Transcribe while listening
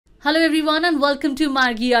Hello everyone and welcome to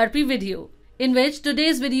Marg ERP video, in which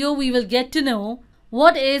today's video we will get to know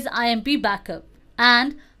what is IMP backup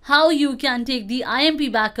and how you can take the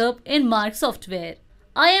IMP backup in Marg software.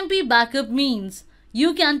 IMP backup means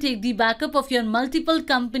you can take the backup of your multiple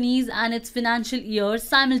companies and its financial years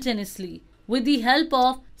simultaneously with the help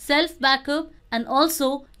of self-backup, and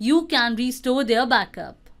also you can restore their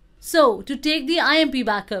backup. So to take the IMP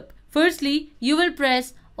backup, firstly you will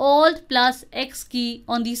press Alt plus X key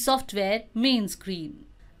on the software main screen.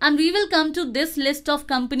 And we will come to this list of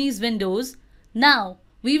companies windows. Now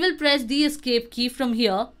we will press the escape key from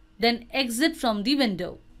here, then exit from the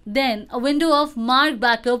window. Then a window of Marg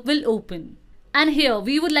backup will open. And here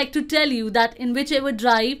we would like to tell you that in whichever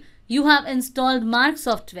drive you have installed Marg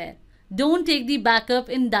software, don't take the backup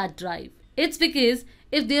in that drive. It's because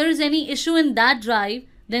if there is any issue in that drive,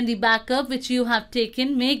 then the backup which you have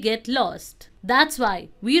taken may get lost. That's why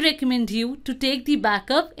we recommend you to take the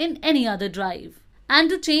backup in any other drive. And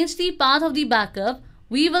to change the path of the backup,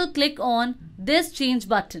 we will click on this change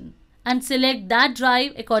button and select that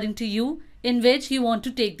drive according to you in which you want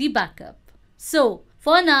to take the backup. So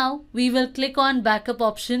for now, we will click on backup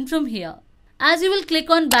option from here. As you will click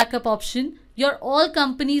on backup option, your all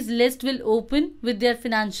companies list will open with their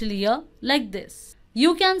financial year like this.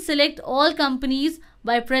 You can select all companies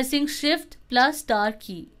by pressing Shift plus star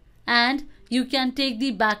key, and you can take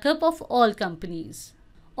the backup of all companies.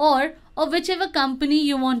 Or of whichever company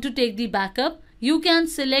you want to take the backup, you can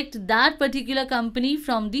select that particular company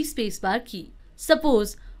from the spacebar key.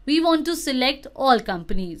 Suppose we want to select all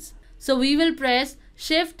companies. So we will press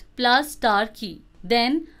Shift plus star key.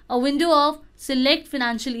 Then a window of select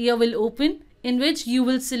financial year will open, in which you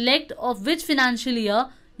will select of which financial year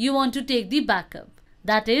you want to take the backup.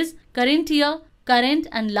 That is current year, current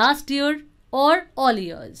and last year, or all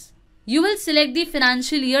years. You will select the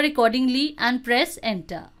financial year accordingly and press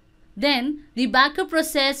enter. Then the backup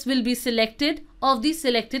process will be selected of the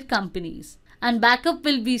selected companies, and backup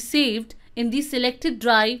will be saved in the selected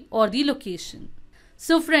drive or the location.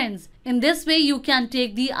 So friends, in this way you can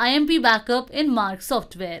take the IMP backup in Marg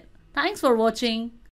software. Thanks for watching.